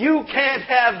because you can't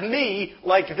have me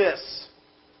like this?"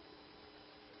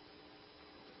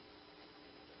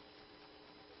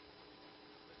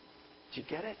 Did you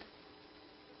get it?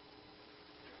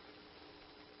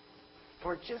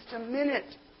 For just a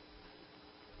minute,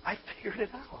 I figured it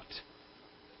out.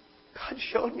 God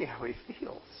showed me how He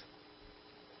feels.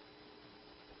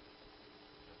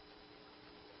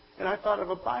 And I thought of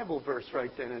a Bible verse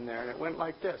right then and there, and it went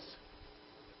like this.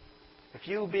 If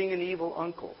you, being an evil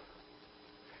uncle,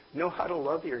 know how to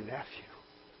love your nephew,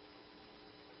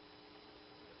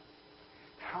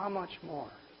 how much more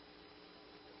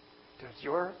does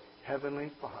your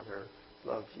Heavenly Father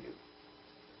love you?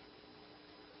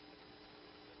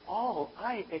 All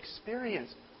I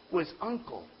experienced was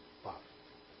uncle love.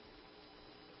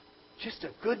 Just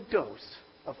a good dose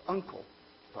of uncle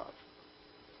love.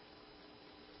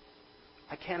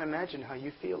 I can't imagine how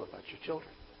you feel about your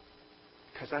children,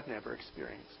 because I've never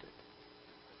experienced it.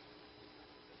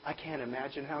 I can't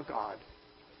imagine how God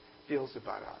feels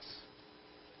about us,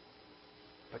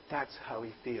 but that's how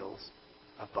He feels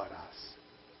about us.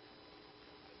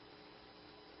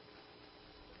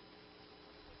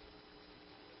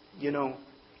 You know,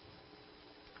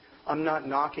 I'm not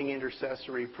knocking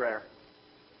intercessory prayer.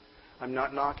 I'm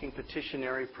not knocking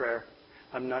petitionary prayer.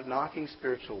 I'm not knocking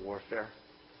spiritual warfare.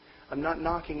 I'm not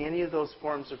knocking any of those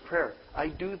forms of prayer. I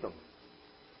do them.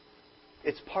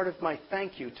 It's part of my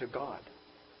thank you to God.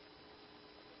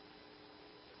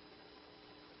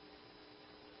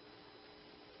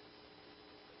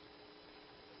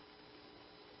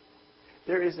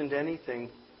 There isn't anything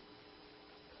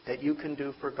that you can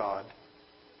do for God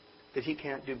that He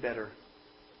can't do better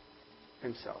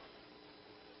Himself.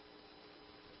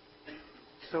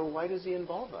 So why does He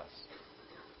involve us?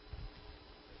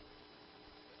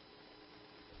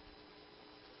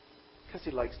 Because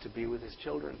He likes to be with His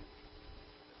children.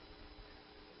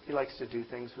 He likes to do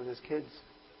things with His kids.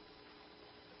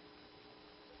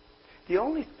 The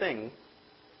only thing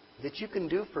that you can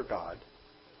do for God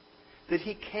that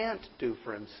He can't do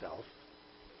for Himself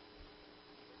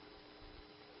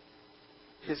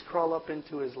is crawl up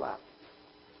into His lap.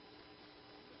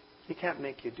 He can't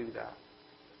make you do that.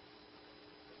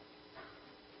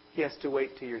 He has to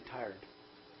wait till you're tired.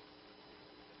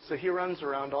 So he runs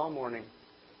around all morning,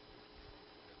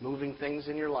 moving things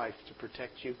in your life to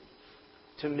protect you,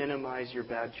 to minimize your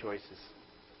bad choices,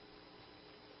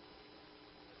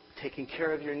 taking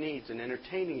care of your needs and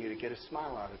entertaining you to get a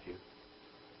smile out of you,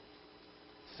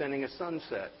 sending a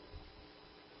sunset,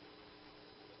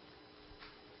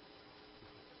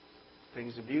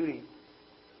 things of beauty.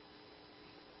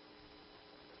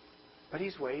 But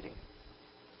he's waiting.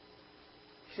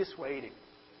 He's just waiting.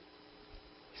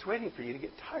 He's waiting for you to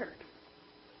get tired.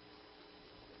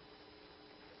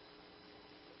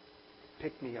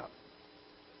 Pick me up.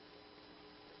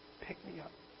 Pick me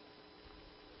up.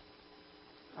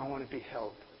 I want to be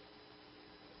held.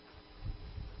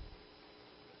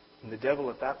 And the devil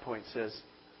at that point says,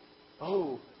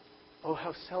 oh,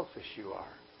 how selfish you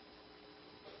are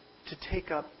to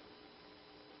take up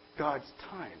God's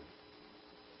time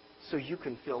so you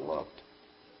can feel loved.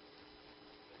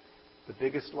 The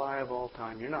biggest lie of all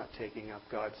time. You're not taking up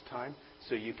God's time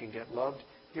so you can get loved.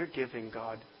 You're giving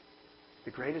God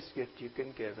the greatest gift you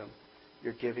can give Him.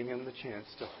 You're giving Him the chance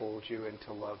to hold you and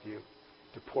to love you,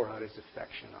 to pour out His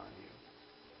affection on you.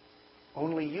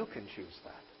 Only you can choose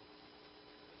that.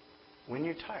 When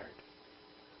you're tired,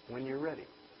 when you're ready.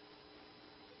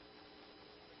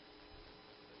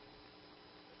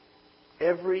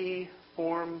 Every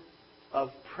form of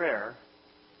prayer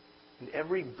and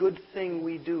every good thing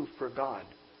we do for God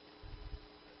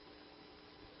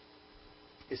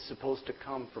is supposed to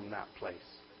come from that place.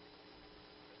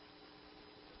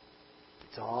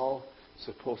 It's all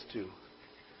supposed to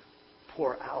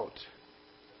pour out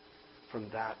from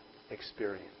that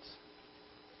experience.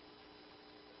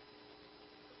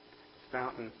 The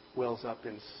fountain wells up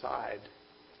inside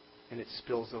and it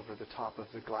spills over the top of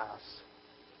the glass.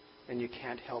 And you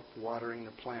can't help watering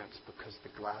the plants because the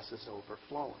glass is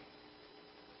overflowing.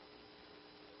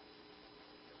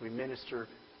 We minister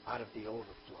out of the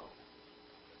overflow.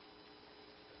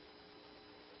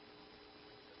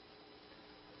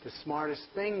 The smartest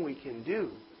thing we can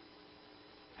do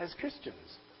as Christians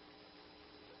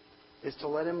is to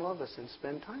let Him love us and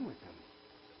spend time with Him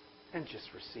and just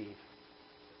receive.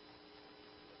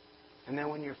 And then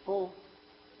when you're full,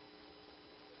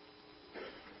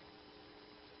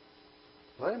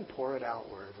 let Him pour it out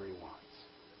wherever He wants.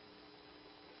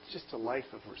 It's just a life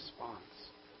of response.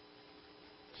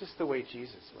 It's just the way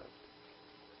Jesus lived.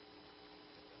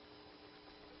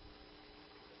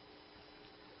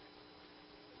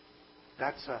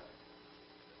 That's a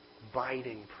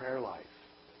abiding prayer life.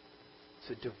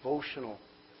 It's a devotional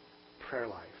prayer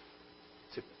life.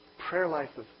 It's a prayer life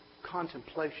of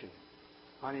contemplation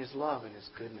on His love and His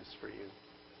goodness for you.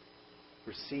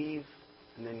 Receive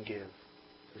and then give.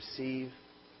 Receive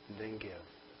and then give.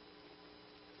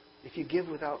 If you give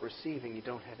without receiving, you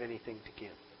don't have anything to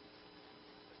give.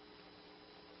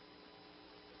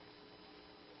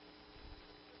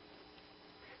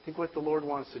 I think what the Lord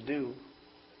wants to do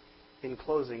in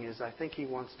closing is I think He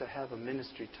wants to have a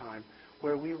ministry time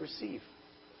where we receive.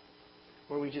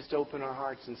 Where we just open our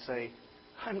hearts and say,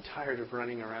 I'm tired of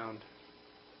running around.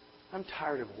 I'm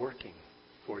tired of working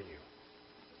for you.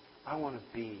 I want to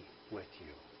be with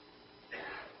you.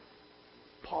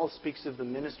 Paul speaks of the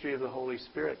ministry of the Holy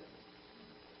Spirit.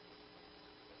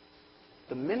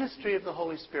 The ministry of the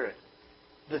Holy Spirit.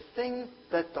 The thing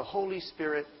that the Holy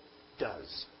Spirit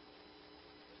does.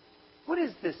 What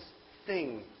is this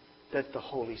thing that the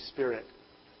Holy Spirit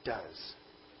does?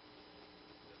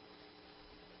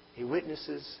 He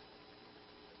witnesses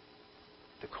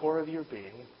the core of your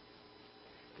being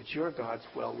that you're God's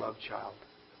well-loved child.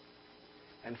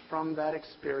 And from that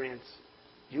experience,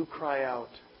 you cry out,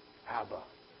 Abba.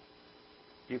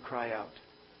 You cry out,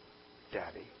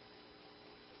 Daddy.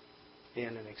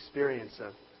 In an experience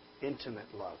of intimate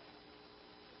love.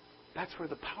 That's where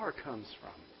the power comes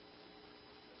from.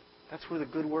 That's where the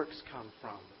good works come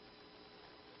from.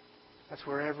 That's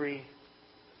where every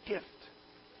gift,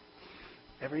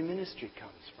 every ministry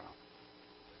comes from.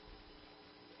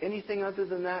 Anything other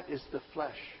than that is the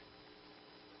flesh.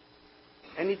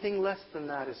 Anything less than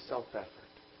that is self-effort.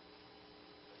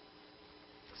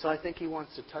 So I think He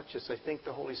wants to touch us. I think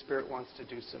the Holy Spirit wants to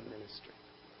do some ministry.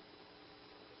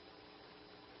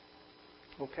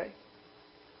 Okay?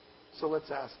 So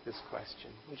let's ask this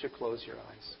question. Would you close your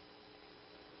eyes?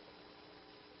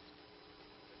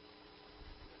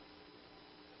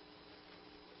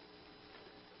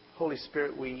 Holy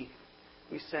Spirit, we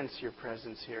sense your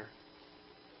presence here.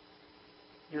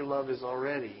 Your love is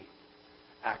already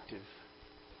active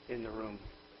in the room.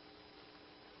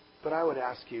 But I would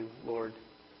ask you, Lord,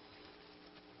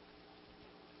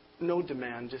 no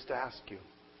demand, just ask you.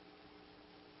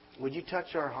 Would you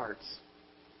touch our hearts?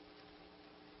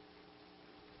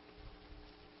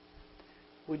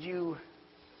 Would you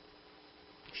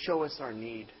show us our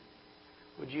need?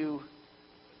 Would you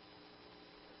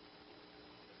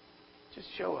just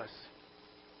show us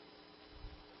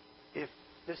if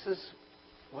this is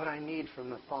what I need from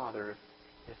the Father,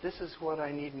 if this is what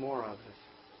I need more of,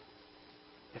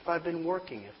 if I've been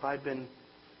working, if I've been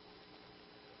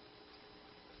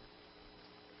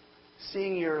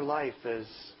seeing your life as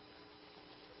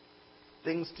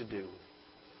things to do,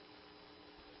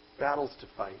 battles to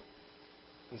fight,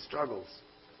 and struggles.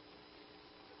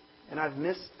 And I've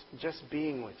missed just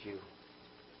being with you.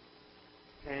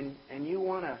 And you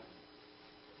want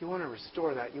to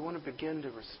restore that. You want to begin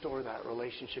to restore that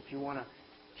relationship. You want to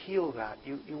heal that.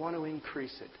 You want to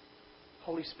increase it.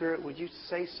 Holy Spirit, would you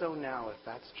say so now if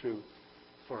that's true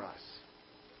for us?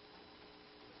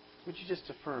 Would you just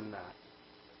affirm that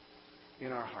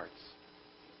in our hearts?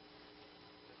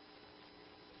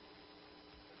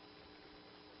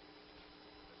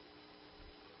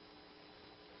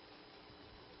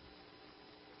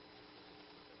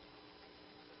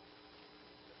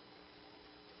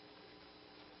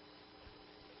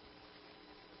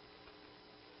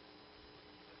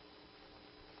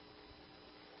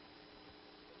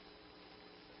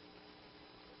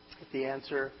 If the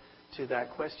answer to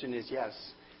that question is yes,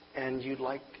 and you'd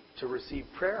like to receive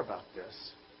prayer about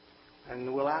this,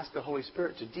 and we'll ask the Holy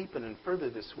Spirit to deepen and further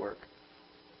this work,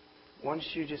 once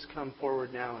you just come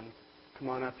forward now and come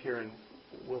on up here and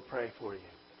we'll pray for you.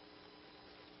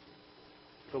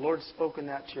 If the Lord's spoken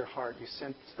that to your heart, you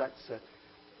sense that's a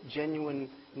genuine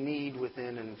need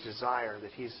within and desire,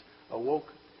 that He's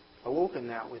awoken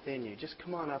that within you, just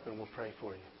come on up and we'll pray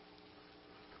for you.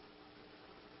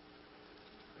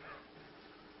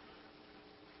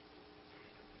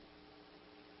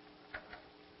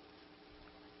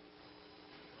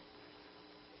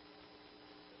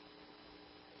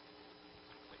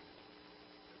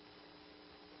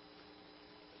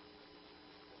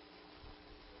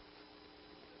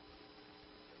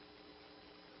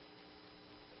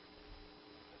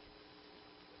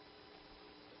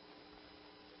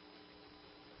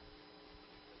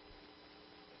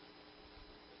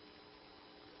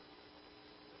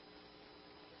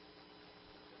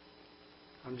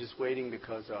 I'm just waiting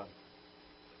because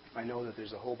I know that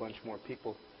there's a whole bunch more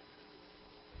people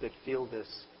that feel this,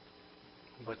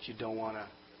 but you don't want to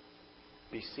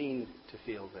be seen to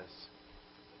feel this.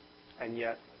 And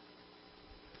yet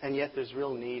there's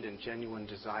real need and genuine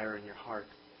desire in your heart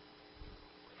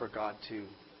for God to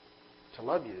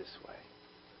love you this way.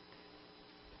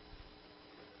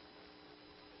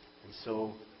 And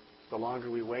so the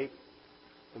longer we wait,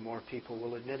 the more people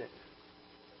will admit it.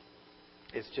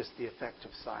 It's just the effect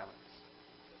of silence.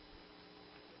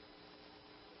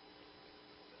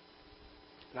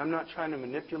 And I'm not trying to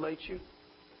manipulate you.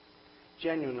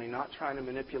 Genuinely not trying to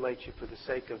manipulate you for the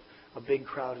sake of a big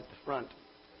crowd at the front.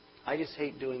 I just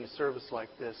hate doing a service like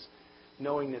this,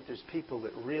 knowing that there's people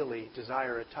that really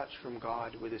desire a touch from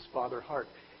God with His Father heart.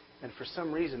 And for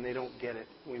some reason they don't get it.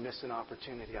 We miss an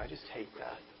opportunity. I just hate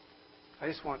that. I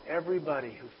just want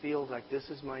everybody who feels like this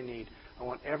is my need, I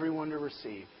want everyone to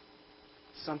receive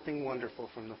something wonderful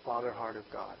from the Father heart of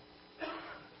God.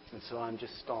 And so I'm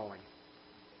just stalling.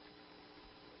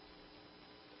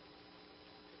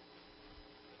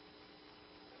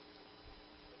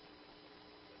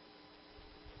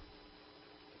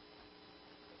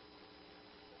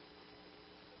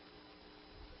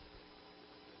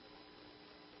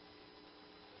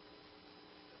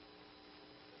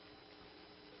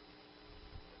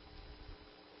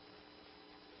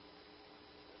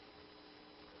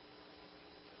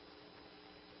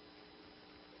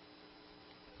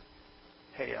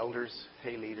 Hey elders,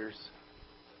 hey leaders.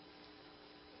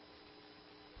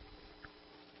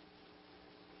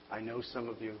 I know some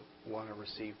of you want to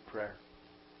receive prayer.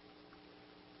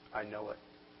 I know it.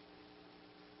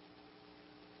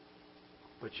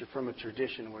 But you're from a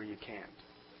tradition where you can't,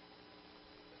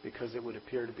 because it would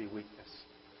appear to be weakness.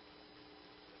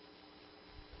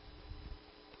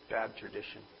 Bad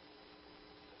tradition.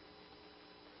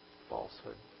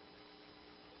 Falsehood.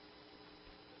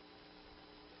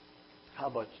 How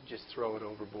about you just throw it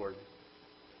overboard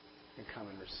and come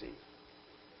and receive?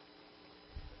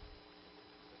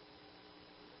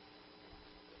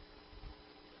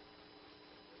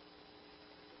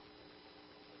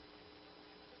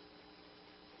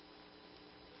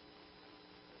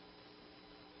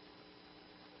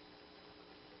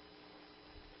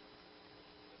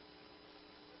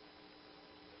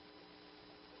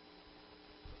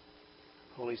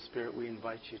 Holy Spirit, we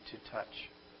invite you to touch.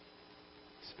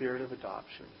 Spirit of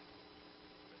adoption.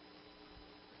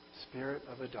 Spirit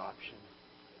of adoption.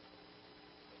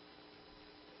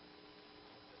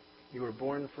 You were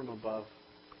born from above,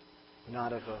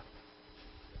 not of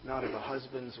a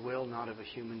husband's will, not of a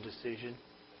human decision.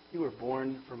 You were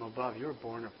born from above. You were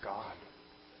born of God.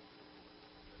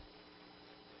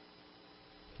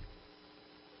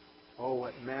 Oh,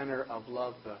 what manner of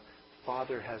love the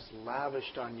Father has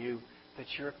lavished on you that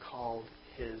you're called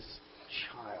His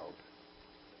child.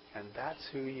 And that's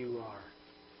who you are.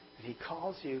 And He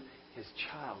calls you His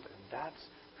child, and that's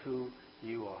who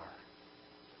you are.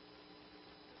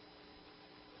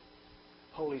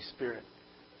 Holy Spirit,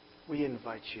 we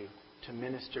invite you to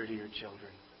minister to your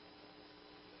children.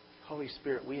 Holy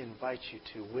Spirit, we invite you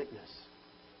to witness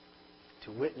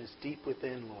deep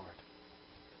within, Lord.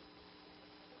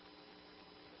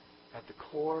 At the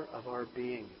core of our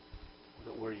being,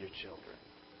 that we're your children.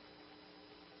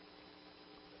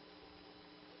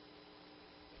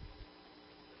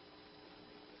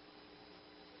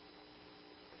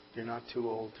 You're not too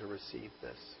old to receive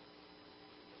this.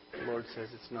 The Lord says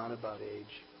it's not about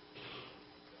age.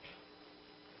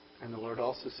 And the Lord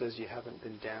also says you haven't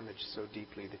been damaged so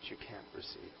deeply that you can't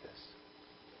receive this.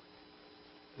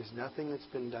 There's nothing that's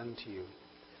been done to you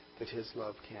that His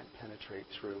love can't penetrate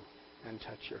through and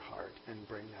touch your heart and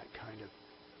bring that kind of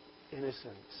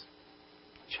innocence,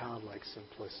 childlike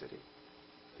simplicity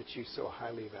that you so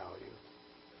highly value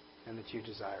and that you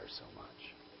desire so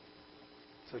much.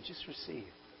 So just receive.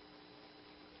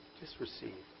 Just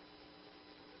receive.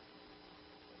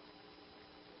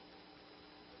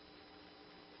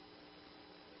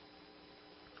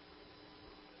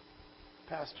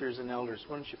 Pastors and elders,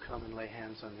 why don't you come and lay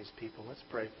hands on these people? Let's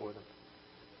pray for them.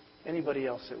 Anybody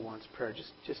else that wants prayer,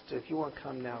 just if you want to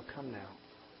come now, come now.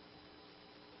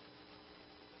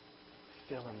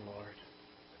 Fill Him, Lord.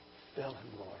 Fill Him,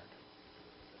 Lord.